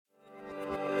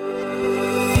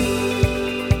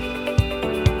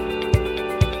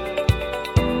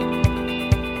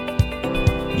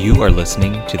You are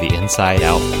listening to the Inside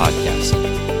Out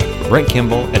podcast. Brent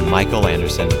Kimball and Michael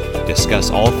Anderson discuss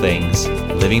all things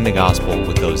living the gospel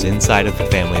with those inside of the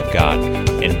family of God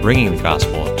and bringing the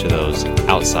gospel to those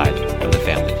outside of the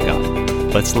family of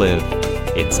God. Let's live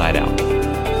inside out.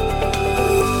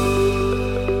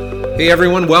 Hey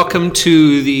everyone, welcome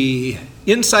to the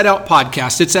Inside Out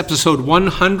podcast. It's episode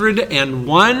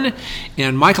 101,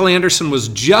 and Michael Anderson was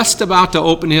just about to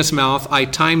open his mouth. I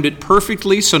timed it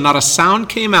perfectly, so not a sound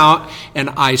came out, and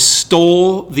I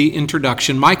stole the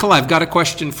introduction. Michael, I've got a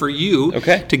question for you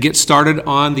to get started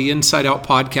on the Inside Out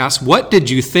podcast. What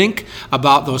did you think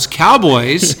about those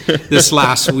Cowboys this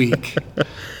last week?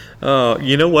 Oh,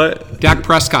 you know what? Dak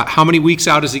Prescott, how many weeks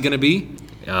out is he going to be?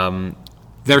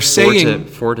 They're saying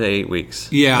 4 to 8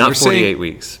 weeks. Yeah, not 48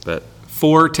 weeks, but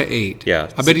 4 to 8.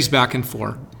 Yeah, I bet he's back in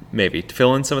 4. Maybe to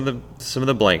fill in some of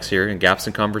the blanks here and gaps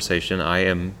in conversation. I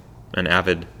am an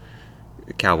avid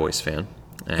Cowboys fan.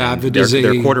 And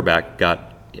their quarterback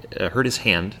got hurt his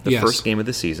hand the first game of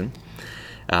the season,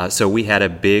 so we had a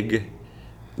big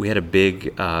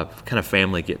kind of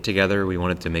family get together. We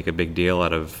wanted to make a big deal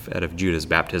out of Judah's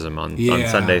baptism on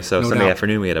Sunday. So Sunday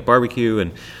afternoon we had a barbecue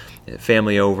and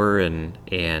family over and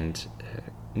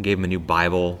gave him a new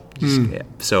Bible.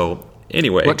 So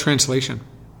anyway, what translation?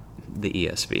 The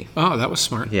ESV. Oh, that was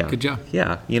smart. Yeah, good job.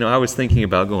 Yeah, I was thinking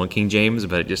about going King James,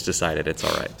 but I just decided it's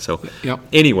all right. So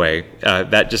anyway,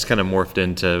 that just kind of morphed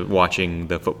into watching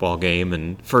the football game,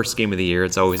 and first game of the year.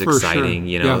 It's always exciting.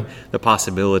 Sure. The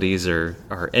possibilities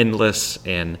are endless,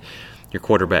 and your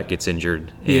quarterback gets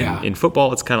injured. And in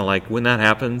football, it's kind of like when that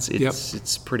happens,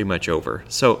 it's pretty much over.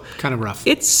 So kind of rough.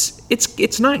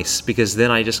 It's nice because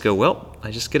then I just go, well,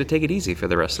 I just get to take it easy for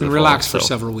the rest of the relax fall. for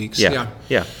several weeks.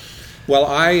 Yeah. Well,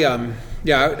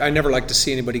 I never like to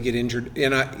see anybody get injured,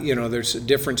 and there's a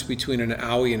difference between an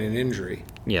owie and an injury.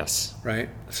 Yes. Right.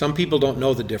 Some people don't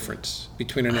know the difference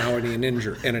between an owie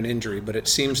and an injury, but it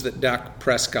seems that Dak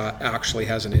Prescott actually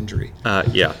has an injury.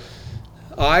 Yeah.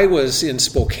 I was in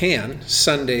Spokane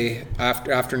Sunday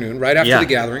afternoon, right after the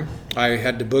gathering. I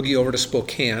had to boogie over to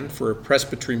Spokane for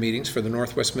presbytery meetings for the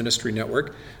Northwest Ministry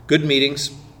Network. Good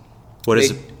meetings. What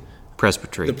is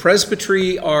presbytery? The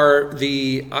presbytery are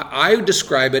I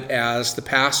describe it as the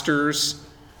pastors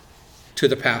to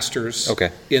the pastors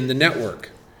in the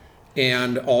network,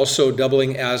 and also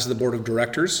doubling as the board of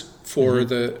directors for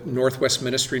the Northwest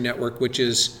Ministry Network, which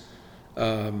is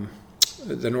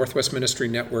the Northwest Ministry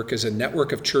Network is a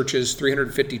network of churches,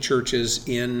 350 churches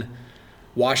in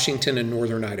Washington and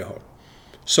northern Idaho.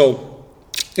 So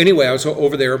anyway, I was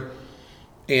over there,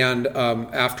 and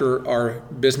after our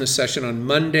business session on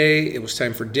Monday, it was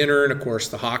time for dinner, and of course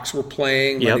the Hawks were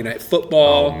playing Monday Night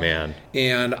Football. Oh, man.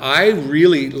 And I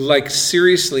really,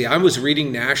 seriously, I was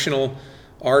reading national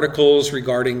articles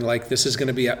regarding this is going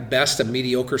to be at best a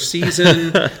mediocre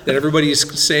season, that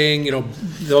everybody's saying,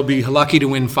 they'll be lucky to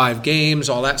win 5 games,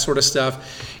 all that sort of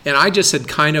stuff. And I just had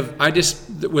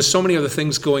with so many other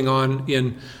things going on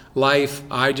in life,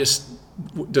 I just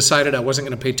decided I wasn't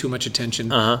going to pay too much attention,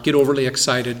 get overly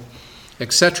excited,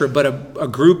 etc. But a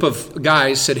group of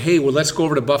guys said, hey, well, let's go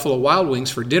over to Buffalo Wild Wings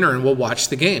for dinner and we'll watch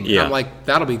the game. Yeah. I'm like,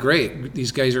 that'll be great.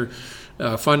 These guys are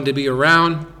fun to be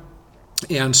around.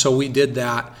 And so we did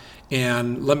that,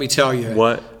 and let me tell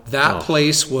you,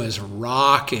 place was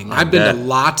rocking. I've been to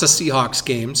lots of Seahawks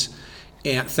games,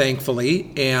 and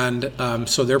thankfully, and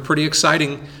so they're pretty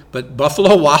exciting. But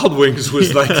Buffalo Wild Wings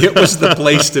was it was the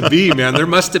place to be, man. There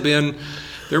must have been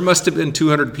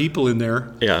 200 people in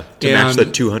there. Yeah, to match the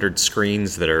 200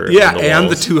 screens that are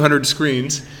and the 200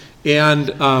 screens,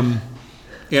 and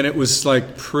it was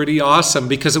pretty awesome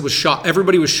because it was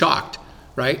everybody was shocked.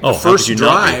 Right? The first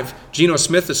drive, Geno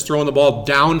Smith is throwing the ball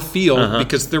downfield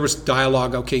because there was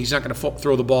dialogue. Okay, he's not going to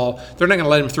throw the ball. They're not going to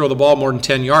let him throw the ball more than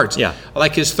 10 yards. Yeah.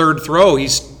 His third throw,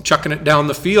 he's chucking it down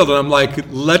the field, and I'm like,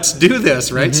 let's do this,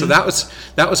 right? So that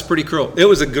was pretty cool. It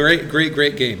was a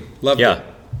great game. Loved it.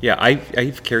 Yeah,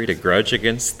 I've carried a grudge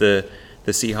against the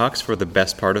Seahawks for the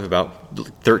best part of about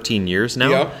 13 years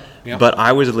now. Yeah. But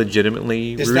I was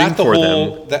legitimately rooting for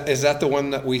them. Is that the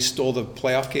one that we stole the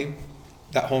playoff game?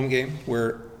 That home game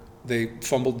where they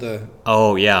fumbled the...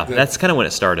 Oh, yeah. That's kind of when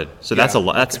it started. So that's a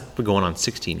lot. That's been going on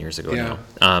 16 years ago now.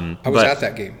 I was at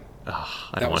that game.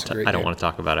 I don't want to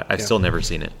talk about it. I've still never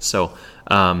seen it. So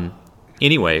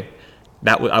anyway,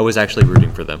 I was actually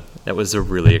rooting for them. That was a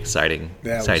really exciting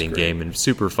game and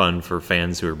super fun for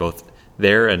fans who are both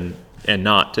there and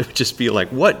not to just be like,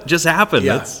 what just happened?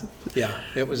 Yeah,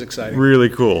 it was exciting. Really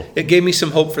cool. It gave me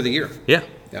some hope for the year. Yeah.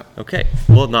 Okay.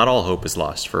 Well, not all hope is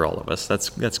lost for all of us. That's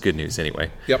good news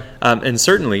anyway. Yep. And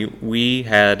certainly we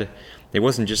had it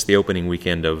wasn't just the opening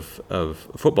weekend of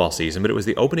football season, but it was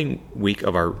the opening week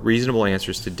of our Reasonable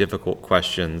Answers to Difficult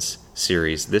Questions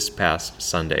series this past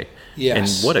Sunday. Yes.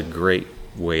 And what a great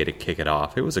way to kick it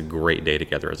off. It was a great day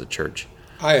together as a church.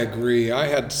 I agree.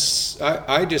 I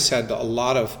just had a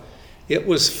lot of, it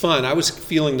was fun. I was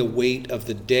feeling the weight of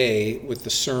the day with the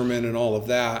sermon and all of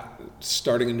that,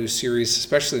 starting a new series,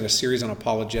 especially in a series on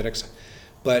apologetics.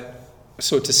 But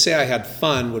so to say I had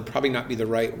fun would probably not be the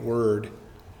right word,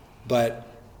 but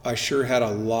I sure had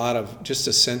a lot of, just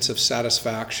a sense of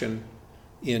satisfaction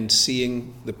in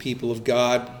seeing the people of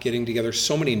God getting together.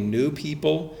 So many new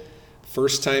people,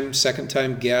 first time, second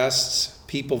time guests,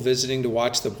 people visiting to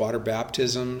watch the water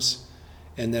baptisms.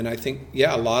 And then I think,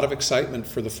 a lot of excitement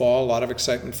for the fall, a lot of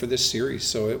excitement for this series.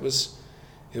 So it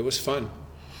was fun.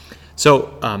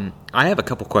 So I have a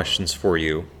couple questions for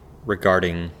you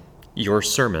regarding your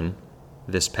sermon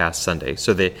this past Sunday.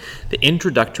 So the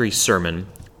introductory sermon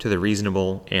to the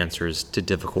Reasonable Answers to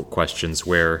Difficult Questions,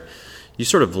 where you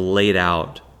sort of laid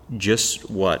out just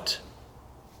what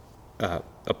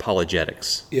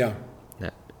apologetics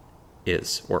that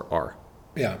is or are.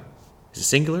 Yeah. Is it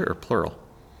singular or plural?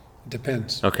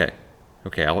 Depends.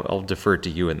 Okay, I'll defer to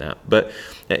you in that. But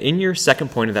in your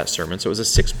second point of that sermon, so it was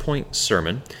a 6-point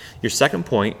sermon, your second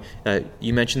point,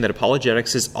 you mentioned that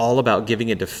apologetics is all about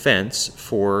giving a defense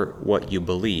for what you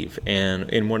believe. And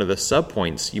in one of the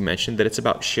subpoints, you mentioned that it's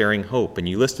about sharing hope. And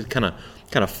you listed kind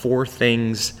of 4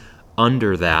 things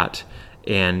under that.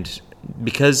 And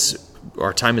because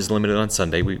our time is limited on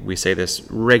Sunday, we say this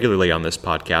regularly on this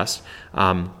podcast,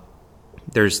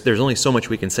 there's only so much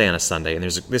we can say on a Sunday, and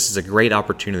this is a great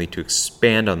opportunity to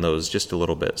expand on those just a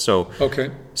little bit. So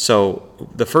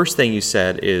the first thing you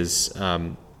said is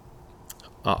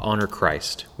honor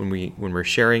Christ. When we're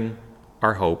sharing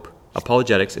our hope,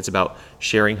 apologetics, it's about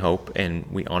sharing hope, and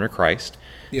we honor Christ.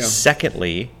 Yeah.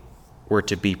 Secondly, we're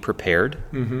to be prepared.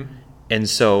 Mm-hmm. And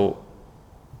so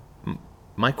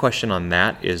my question on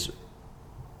that is,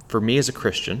 for me as a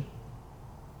Christian,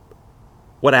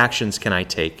 what actions can I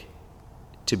take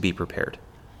to be prepared?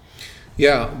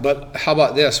 Yeah, but how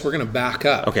about this? We're going to back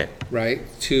up. Okay. Right?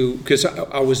 Because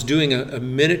I was doing a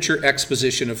miniature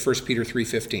exposition of 1 Peter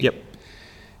 3:15. Yep.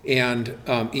 And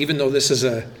even though this is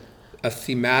a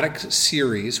thematic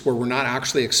series where we're not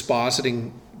actually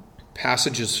expositing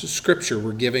passages of Scripture,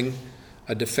 we're giving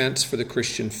a defense for the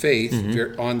Christian faith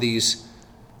on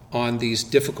these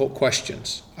difficult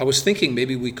questions. I was thinking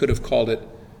maybe we could have called it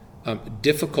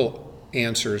difficult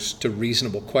answers to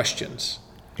reasonable questions.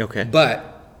 Okay.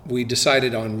 But we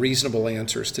decided on reasonable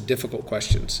answers to difficult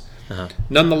questions. Uh-huh.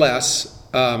 Nonetheless,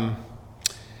 so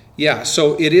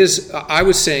it is, I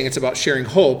was saying it's about sharing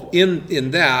hope.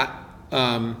 In that,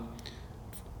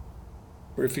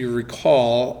 if you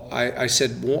recall, I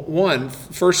said,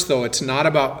 first though, it's not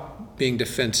about being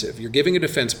defensive. You're giving a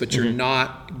defense, but you're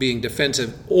not being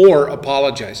defensive or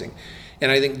apologizing.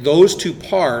 And I think those two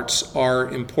parts are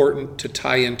important to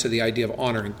tie into the idea of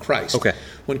honoring Christ. Okay.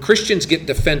 When Christians get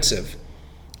defensive,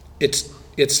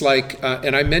 it's like,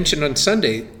 and I mentioned on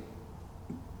Sunday,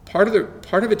 part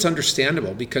of it's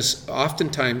understandable, because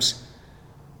oftentimes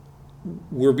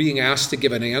we're being asked to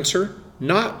give an answer,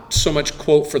 not so much,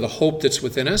 quote, for the hope that's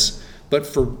within us, but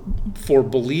for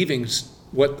believing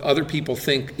what other people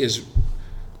think is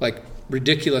like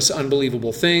ridiculous,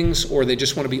 unbelievable things, or they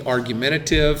just want to be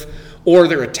argumentative, or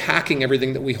they're attacking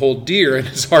everything that we hold dear, and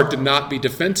it's hard to not be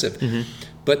defensive. Mm-hmm.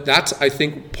 But that's, I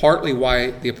think, partly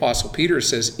why the Apostle Peter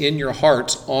says, in your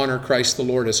hearts, honor Christ the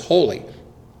Lord as holy.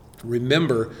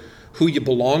 Remember who you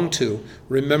belong to.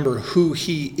 Remember who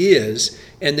he is,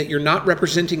 and that you're not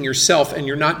representing yourself, and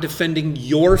you're not defending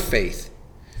your faith.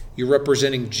 You're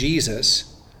representing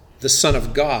Jesus, the Son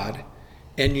of God,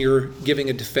 and you're giving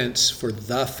a defense for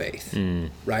the faith,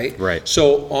 right? Right.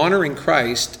 So honoring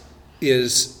Christ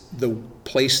is the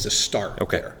place to start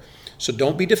there. So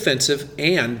don't be defensive,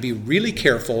 and be really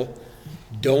careful.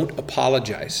 Don't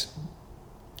apologize.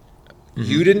 Mm-hmm.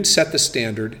 You didn't set the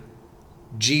standard.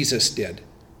 Jesus did.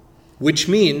 Which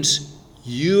means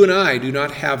you and I do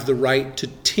not have the right to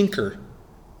tinker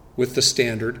with the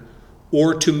standard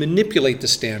or to manipulate the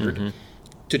standard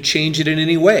to change it in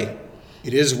any way.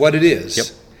 It is what it is. Yep.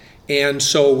 And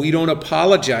so we don't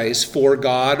apologize for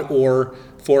God or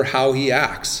for how he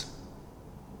acts.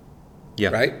 Yeah.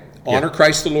 Right? Honor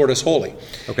Christ the Lord as holy.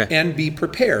 Okay. And be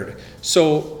prepared.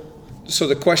 So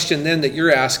the question then that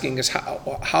you're asking is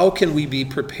how can we be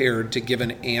prepared to give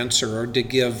an answer or to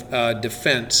give a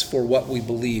defense for what we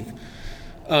believe?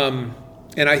 And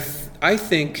I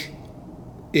think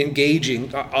engaging,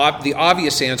 the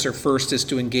obvious answer first is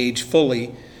to engage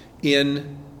fully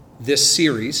in this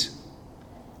series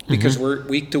because we're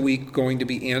week to week going to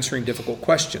be answering difficult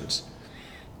questions.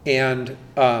 And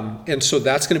so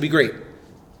that's going to be great.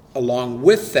 Along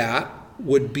with that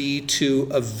would be to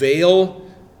avail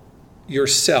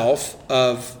yourself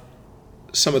of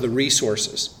some of the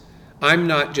resources. I'm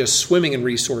not just swimming in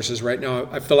resources right now.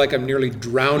 I feel like I'm nearly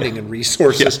drowning in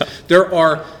resources.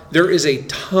 Yeah. There is a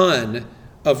ton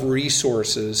of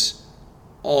resources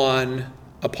on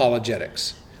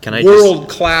apologetics.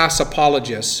 World-class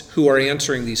apologists who are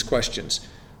answering these questions.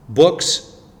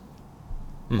 Books,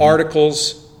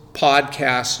 articles,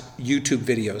 podcasts, YouTube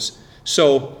videos.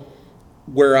 So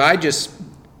where I just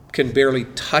can barely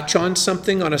touch on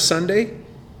something on a Sunday,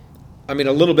 a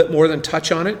little bit more than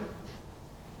touch on it,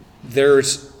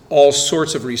 there's all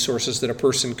sorts of resources that a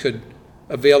person could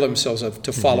avail themselves of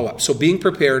to follow up. So being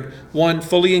prepared, one,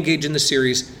 fully engage in the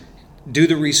series, do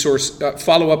the resource,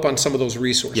 follow up on some of those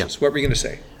resources. Yeah. What were you going to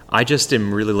say? I just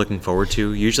am really looking forward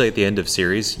to, usually at the end of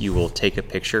series, you will take a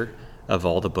picture of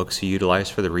all the books you utilize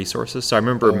for the resources. So I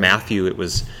remember Matthew, it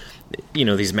was,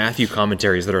 these Matthew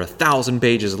commentaries that are 1,000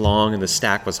 pages long and the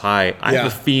stack was high. I have a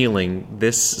feeling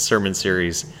this sermon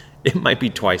series, it might be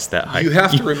twice that high. You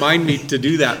have to remind me to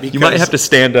do that. Because you might have to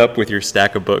stand up with your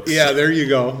stack of books. Yeah, there you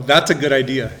go. That's a good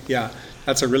idea. Yeah,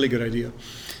 that's a really good idea.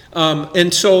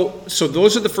 And so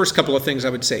those are the first couple of things I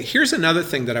would say. Here's another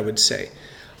thing that I would say.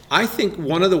 I think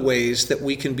one of the ways that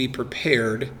we can be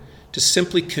prepared to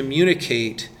simply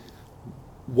communicate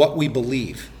what we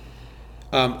believe,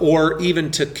 or even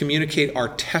to communicate our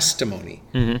testimony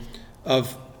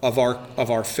of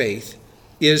our faith,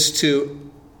 is to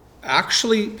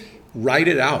actually write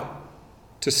it out.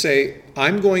 To say,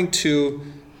 I'm going to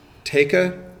take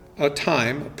a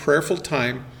prayerful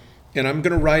time, and I'm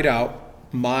going to write out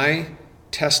my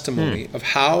testimony of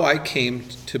how I came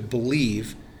to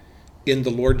believe in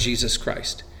the Lord Jesus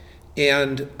Christ.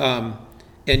 And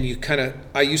you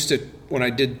I used to, when I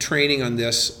did training on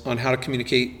this, on how to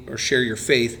communicate or share your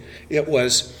faith, it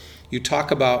was, you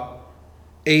talk about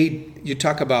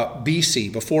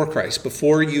BC, before Christ,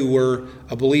 before you were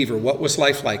a believer. What was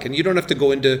life like? And you don't have to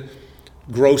go into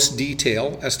gross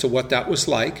detail as to what that was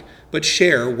like, but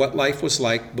share what life was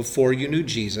like before you knew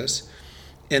Jesus.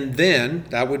 And then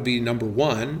that would be number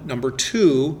one. Number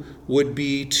two would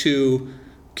be to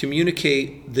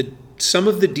communicate some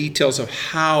of the details of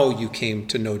how you came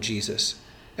to know Jesus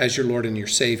as your Lord and your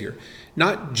Savior.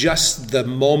 Not just the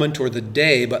moment or the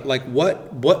day, but like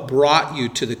what brought you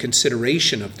to the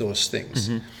consideration of those things.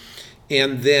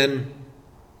 And then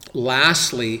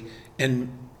lastly, and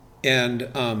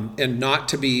not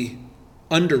to be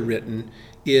underwritten,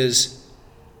 is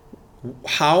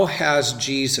how has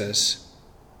Jesus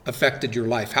affected your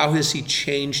life? How has he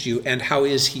changed you, and how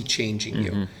is he changing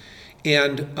you?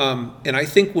 And I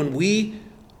think when we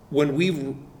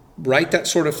write that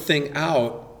sort of thing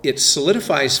out, it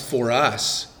solidifies for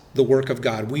us the work of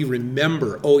God. We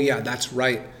remember, oh yeah, that's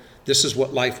right. This is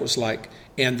what life was like,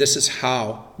 and this is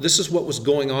what was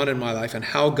going on in my life, and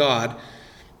how God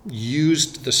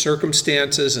used the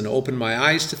circumstances and opened my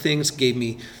eyes to things, gave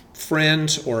me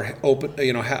friends, or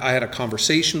I had a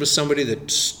conversation with somebody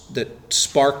that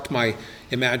sparked my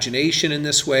imagination in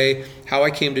this way, how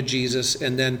I came to Jesus.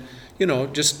 And then,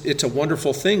 just, it's a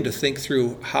wonderful thing to think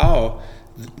through how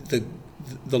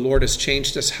the Lord has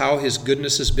changed us, how his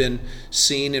goodness has been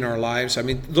seen in our lives.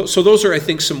 So those are, I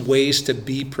think, some ways to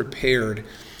be prepared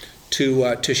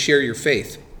to share your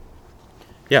faith.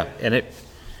 Yeah, and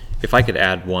if I could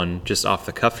add one just off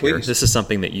the cuff here, this is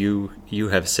something that you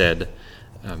have said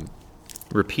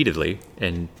repeatedly,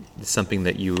 and it's something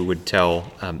that you would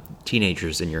tell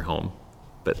teenagers in your home.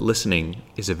 But listening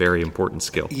is a very important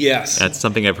skill. Yes. That's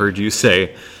something I've heard you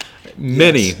say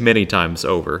many times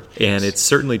over. And it's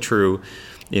certainly true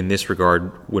in this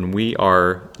regard. When we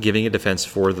are giving a defense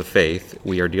for the faith,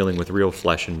 we are dealing with real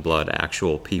flesh and blood,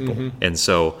 actual people. And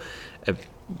so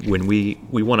when we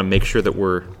want to make sure that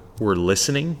we're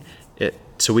listening,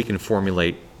 so we can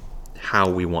formulate how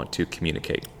we want to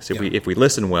communicate. So if we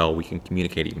listen well, we can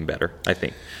communicate even better, I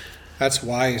think. That's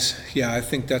wise. Yeah, I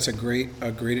think that's a great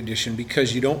addition,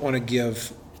 because you don't want to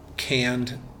give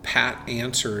canned, pat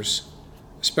answers,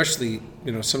 especially,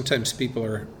 sometimes people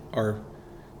are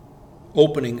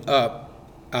opening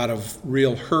up out of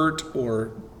real hurt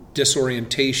or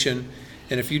disorientation.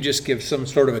 And if you just give some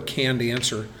sort of a canned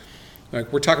answer,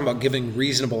 like, we're talking about giving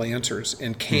reasonable answers,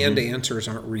 and canned answers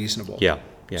aren't reasonable. Yeah,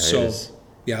 so, it is.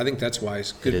 Yeah, I think that's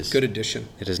wise. Good addition.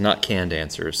 It is not canned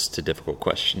answers to difficult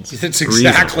questions. That's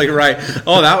exactly right.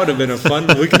 Oh, that would have been a fun.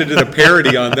 We could have did a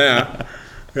parody on that.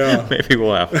 Yeah. Maybe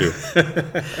we'll have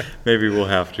to. Maybe we'll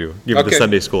have to give the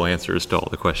Sunday school answers to all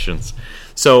the questions.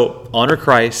 So, honor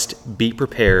Christ, be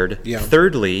prepared. Yeah.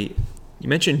 Thirdly, you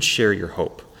mentioned share your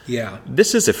hope. Yeah.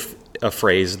 This is a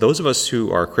phrase, those of us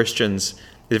who are Christians,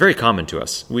 is very common to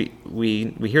us. We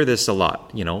hear this a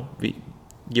lot,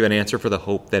 give an answer for the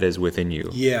hope that is within you.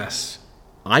 Yes.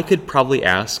 I could probably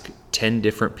ask 10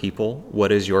 different people,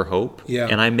 what is your hope? Yeah.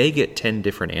 And I may get 10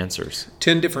 different answers.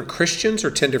 10 different Christians or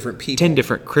 10 different people? 10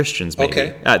 different Christians, maybe.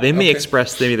 Okay. They may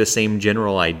express maybe the same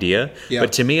general idea, Yeah.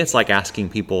 but to me it's like asking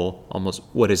people almost,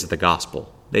 what is the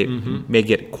gospel? They may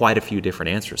get quite a few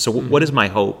different answers. So what is my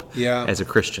hope as a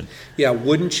Christian? Yeah,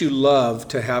 wouldn't you love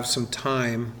to have some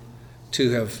time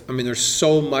to have, there's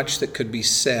so much that could be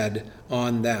said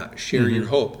on that, share your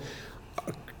hope.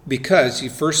 Because you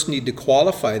first need to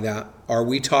qualify that. Are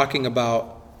we talking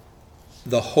about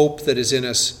the hope that is in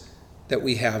us that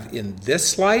we have in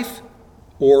this life,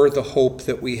 or the hope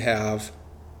that we have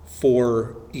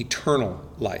for eternal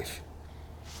life?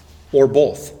 Or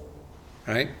both,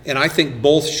 right? And I think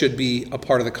both should be a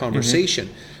part of the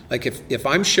conversation. Like if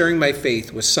I'm sharing my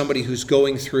faith with somebody who's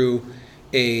going through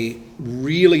a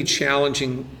really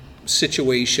challenging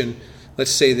situation,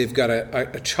 let's say they've got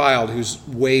a child who's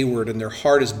wayward and their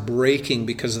heart is breaking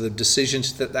because of the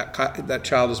decisions that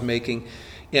child is making,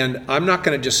 and I'm not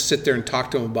going to just sit there and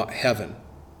talk to them about heaven.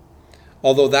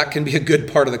 Although that can be a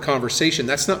good part of the conversation,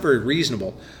 that's not very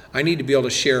reasonable. I need to be able to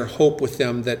share hope with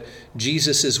them that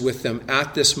Jesus is with them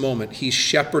at this moment. He's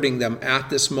shepherding them at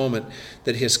this moment,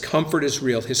 that his comfort is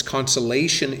real, his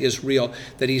consolation is real,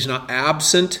 that he's not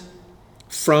absent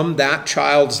from that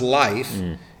child's life,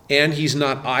 and he's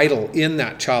not idle in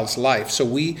that child's life. So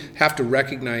we have to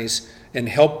recognize and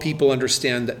help people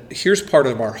understand that here's part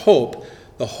of our hope.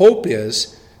 The hope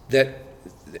is that,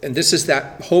 and this is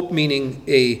that hope meaning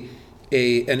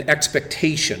an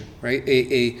expectation, right?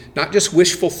 A not just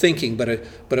wishful thinking, but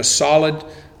a solid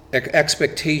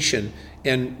expectation.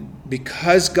 And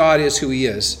because God is who he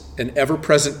is, an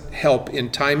ever-present help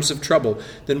in times of trouble,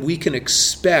 then we can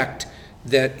expect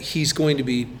that he's going to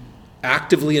be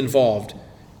actively involved,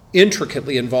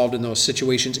 intricately involved in those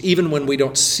situations, even when we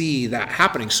don't see that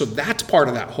happening. So that's part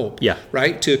of that hope,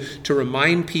 right? To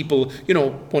remind people,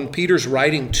 when Peter's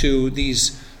writing to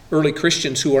these early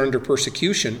Christians who are under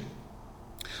persecution,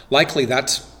 likely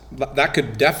that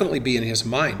could definitely be in his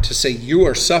mind, to say you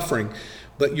are suffering,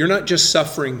 but you're not just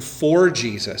suffering for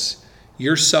Jesus,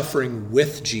 you're suffering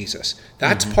with Jesus.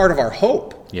 That's part of our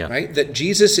hope, right? That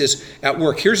Jesus is at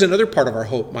work. Here's another part of our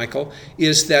hope, Michael,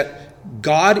 is that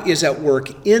God is at work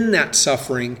in that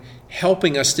suffering,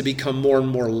 helping us to become more and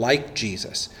more like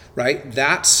Jesus, right?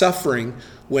 That suffering,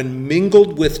 when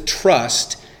mingled with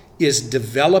trust, is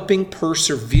developing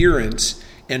perseverance,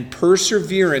 and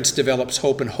perseverance develops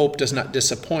hope, and hope does not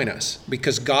disappoint us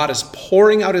because God is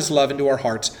pouring out his love into our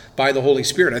hearts by the Holy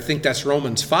Spirit. I think that's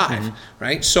Romans 5,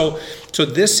 right? So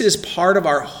this is part of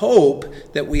our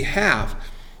hope that we have.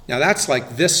 Now that's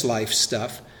like this life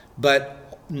stuff, but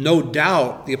no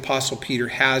doubt the Apostle Peter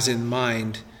has in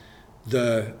mind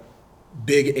the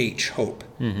big H, hope.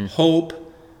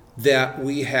 Hope that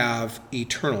we have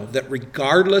eternal, that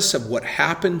regardless of what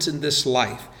happens in this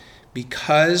life,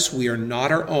 because we are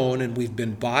not our own and we've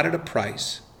been bought at a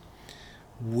price,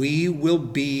 we will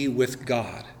be with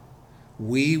God.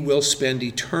 We will spend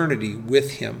eternity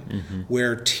with him,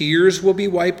 where tears will be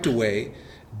wiped away,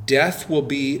 death will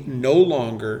be no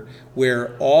longer,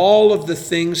 where all of the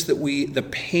things that the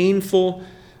painful,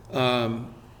 the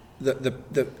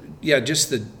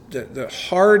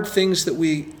hard things that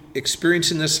we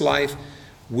experience in this life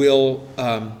will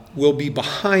be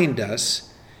behind us.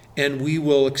 And we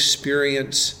will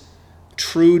experience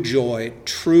true joy,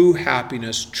 true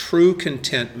happiness, true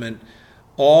contentment,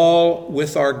 all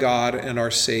with our God and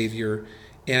our Savior.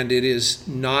 And it is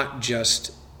not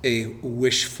just a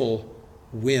wishful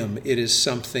whim. It is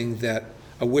something that,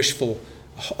 a wishful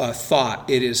thought.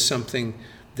 It is something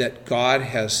that God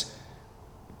has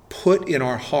put in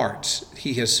our hearts.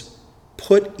 He has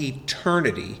put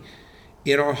eternity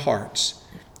in our hearts.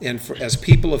 And as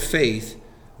people of faith,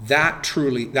 that's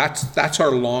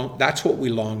what we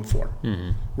long for.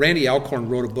 Randy Alcorn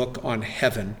wrote a book on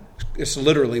heaven. It's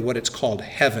literally what it's called,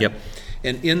 heaven.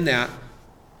 And in that,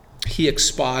 he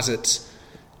exposits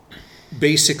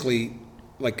basically,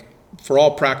 like, for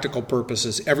all practical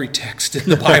purposes, every text in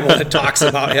the Bible that talks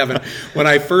about heaven. When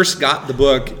I first got the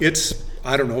book, it's,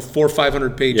 400 or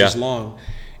 500 pages long.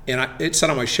 And it sat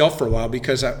on my shelf for a while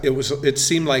because it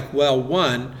seemed like,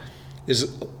 one,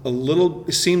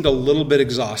 it seemed a little bit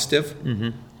exhaustive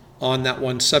on that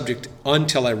one subject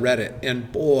until I read it.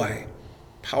 And boy,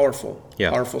 powerful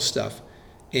stuff.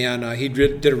 And he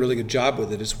did a really good job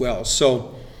with it as well.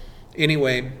 So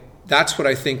anyway, that's what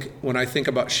I think when I think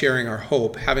about sharing our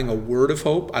hope, having a word of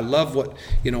hope. I love what,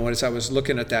 as I was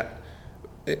looking at that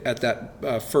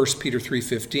 1 Peter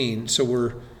 3:15. So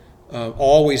we're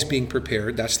always being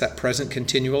prepared. That's that present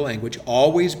continual language,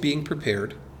 always being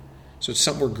prepared. So it's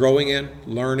something we're growing in,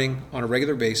 learning on a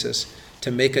regular basis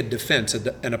to make a defense,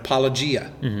 an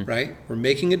apologia, right? We're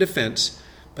making a defense,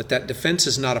 but that defense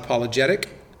is not apologetic.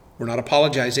 We're not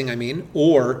apologizing,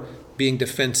 or being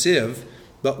defensive,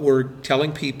 but we're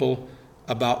telling people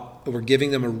we're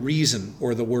giving them a reason,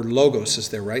 or the word logos is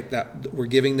there, right? That we're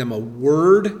giving them a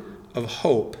word of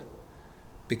hope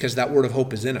because that word of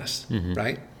hope is in us,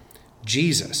 right?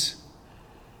 Jesus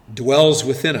dwells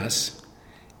within us,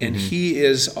 and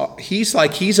he's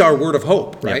our word of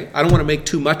hope, right? I don't want to make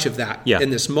too much of that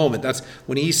in this moment. That's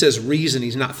when he says reason,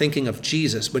 he's not thinking of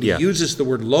Jesus, but he uses the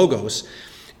word logos,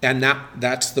 and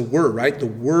that's the word, right? The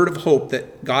word of hope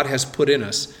that God has put in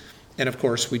us. And of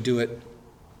course, we do it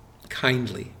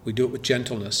kindly. We do it with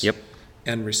gentleness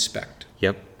and respect.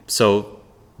 Yep. So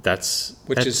that's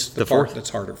the part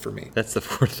that's harder for me. That's the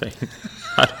fourth thing.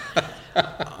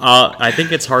 I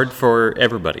think it's hard for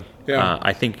everybody. Yeah.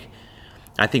 I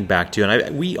think back to,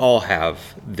 and we all have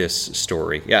this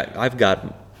story. Yeah, I've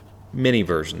got many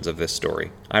versions of this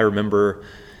story. I remember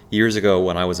years ago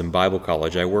when I was in Bible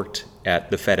college, I worked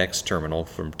at the FedEx terminal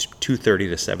from 2:30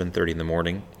 to 7:30 in the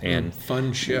morning. And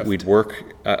fun shift. We'd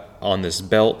work on this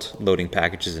belt, loading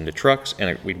packages into trucks,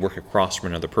 and we'd work across from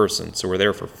another person. So we're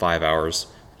there for 5 hours.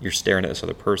 You're staring at this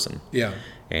other person. Yeah.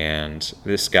 And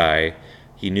this guy,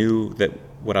 he knew that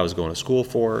what I was going to school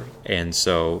for, and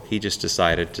so he just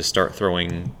decided to start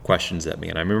throwing questions at me.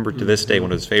 And I remember to this day,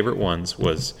 one of his favorite ones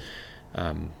was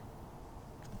Adam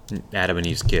and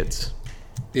Eve's kids.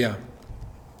 Yeah.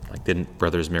 Like, didn't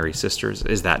brothers marry sisters?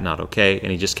 Is that not okay? And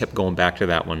he just kept going back to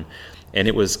that one. And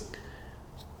it was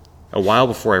a while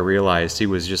before I realized he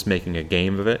was just making a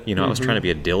game of it. I was trying to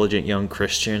be a diligent young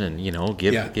Christian and,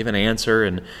 give an answer.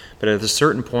 But at a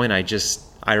certain point,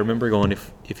 I remember going,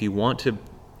 if you want to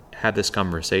have this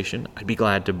conversation, I'd be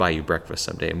glad to buy you breakfast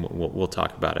someday, and we'll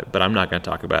talk about it. But I'm not going to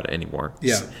talk about it anymore.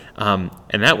 Yeah.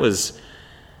 And that was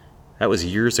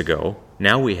years ago.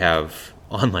 Now we have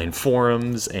online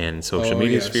forums and social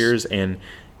media spheres, and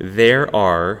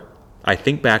I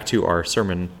think back to our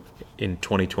sermon in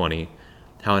 2020,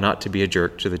 how not to be a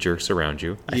jerk to the jerks around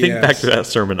you. I think back to that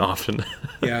sermon often.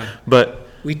 Yeah. But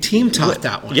we team taught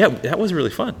that one. Yeah, that was really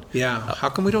fun. Yeah. How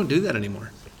come we don't do that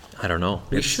anymore? I don't know.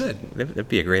 We should. That'd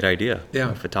be a great idea.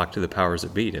 Yeah. If I talk to the powers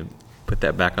that be to put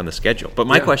that back on the schedule. But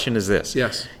my question is this.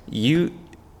 Yes. The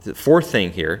fourth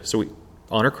thing here, so we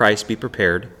honor Christ, be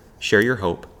prepared, share your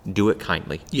hope, do it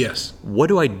kindly. Yes. What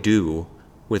do I do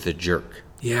with a jerk?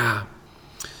 Yeah.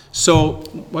 So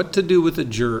what to do with a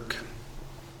jerk?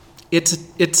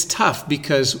 It's tough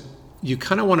because you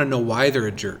kind of want to know why they're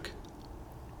a jerk.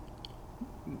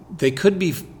 They could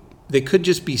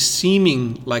just be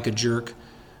seeming like a jerk,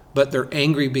 but they're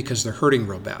angry because they're hurting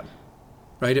real bad,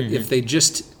 right? If they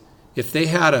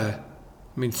had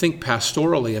think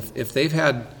pastorally, if they've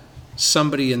had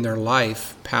somebody in their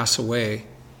life pass away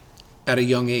at a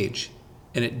young age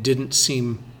and it didn't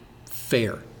seem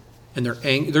fair, and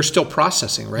they're still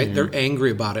processing, right? They're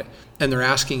angry about it and they're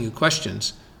asking you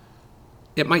questions.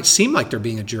 It might seem like they're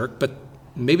being a jerk, but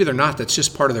maybe they're not. That's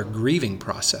just part of their grieving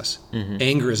process.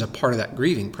 Anger is a part of that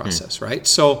grieving process, right?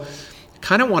 So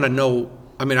kind of want to know,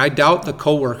 I doubt the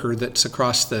coworker that's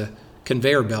across the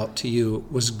conveyor belt to you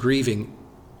was grieving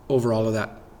over all of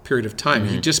that period of time.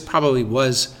 He just probably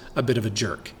was a bit of a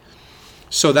jerk.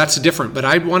 So that's different. But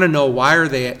I'd want to know, why are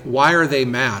they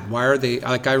mad? Why are they,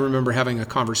 like, I remember having a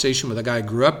conversation with a guy I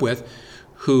grew up with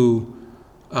who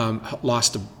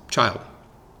lost a child.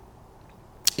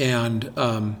 And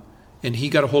he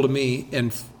got a hold of me,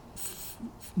 and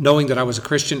knowing that I was a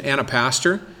Christian and a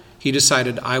pastor, he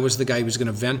decided I was the guy he was going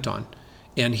to vent on.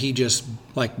 And he just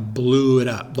blew it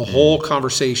up, the whole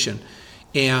conversation,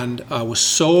 and was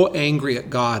so angry at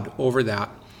God over that.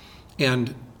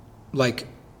 And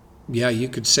you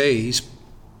could say he's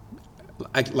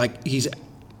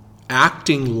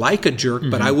acting like a jerk,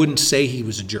 but I wouldn't say he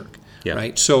was a jerk,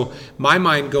 right? So my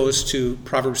mind goes to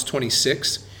Proverbs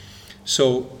 26.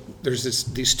 So there's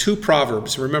these two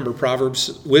proverbs. Remember,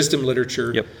 Proverbs, wisdom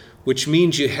literature, which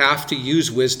means you have to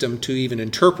use wisdom to even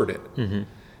interpret it.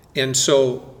 And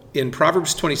so in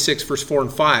Proverbs 26, verse 4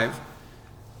 and 5,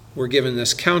 we're given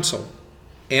this counsel.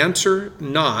 Answer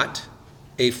not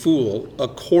a fool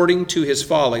according to his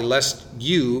folly, lest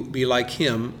you be like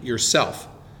him yourself.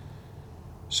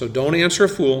 So don't answer a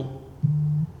fool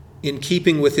in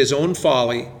keeping with his own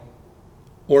folly,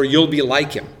 or you'll be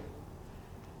like him,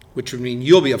 which would mean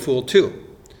you'll be a fool too.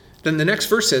 Then the next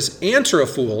verse says, answer a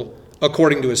fool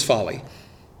according to his folly,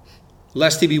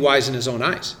 lest he be wise in his own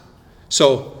eyes.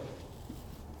 So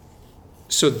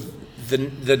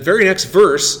the very next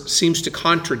verse seems to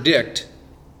contradict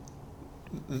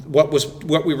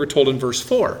what we were told in verse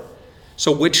 4.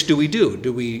 So which do we do?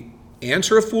 Do we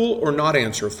answer a fool or not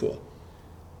answer a fool?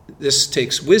 This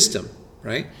takes wisdom,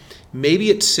 right? Maybe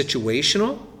it's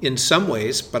situational in some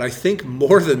ways, but I think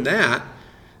more than that,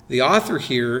 the author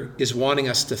here is wanting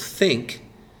us to think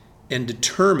and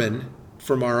determine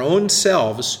from our own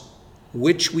selves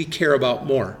which we care about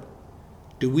more.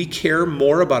 Do we care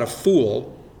more about a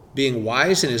fool being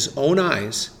wise in his own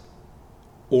eyes,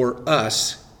 or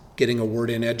us getting a word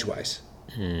in edgewise?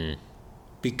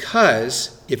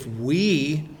 Because if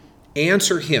we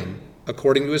answer him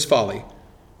according to his folly,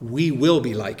 we will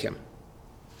be like him.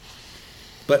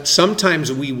 But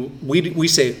sometimes we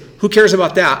say, who cares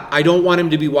about that? I don't want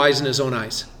him to be wise in his own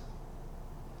eyes.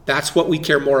 That's what we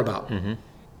care more about. Mm-hmm.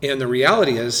 And the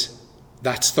reality is,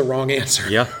 that's the wrong answer.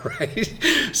 Yeah. Right?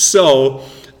 So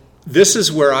this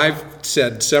is where I've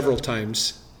said several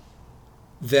times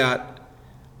that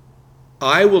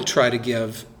I will try to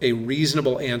give a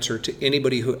reasonable answer to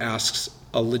anybody who asks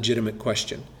a legitimate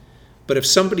question. But if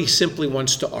somebody simply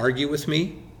wants to argue with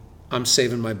me, I'm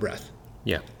saving my breath.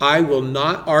 Yeah. I will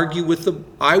not argue the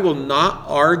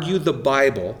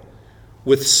Bible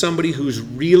with somebody who's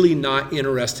really not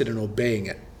interested in obeying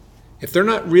it. If they're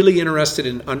not really interested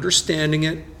in understanding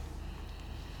it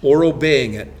or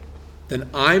obeying it, then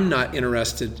I'm not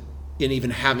interested in even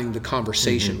having the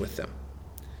conversation with them.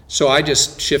 So I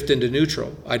just shift into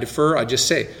neutral. I defer. I just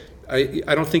say,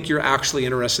 I don't think you're actually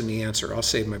interested in the answer. I'll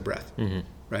save my breath.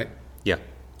 Right? Yeah.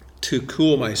 To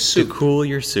cool my soup. To cool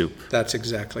your soup. That's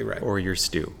exactly right. Or your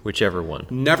stew, whichever one.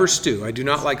 Never stew. I do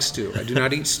not like stew. I do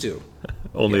not eat stew.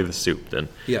 Only the soup, then.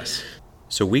 Yes.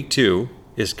 So week 2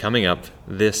 is coming up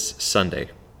this Sunday,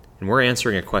 and we're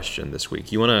answering a question this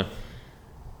week. You want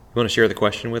to share the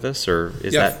question with us, or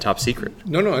is that top secret?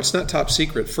 No, it's not top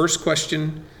secret. First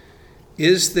question,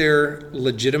 is there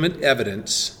legitimate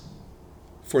evidence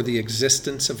for the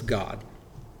existence of God?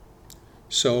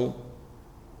 So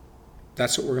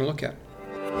that's what we're going to look at.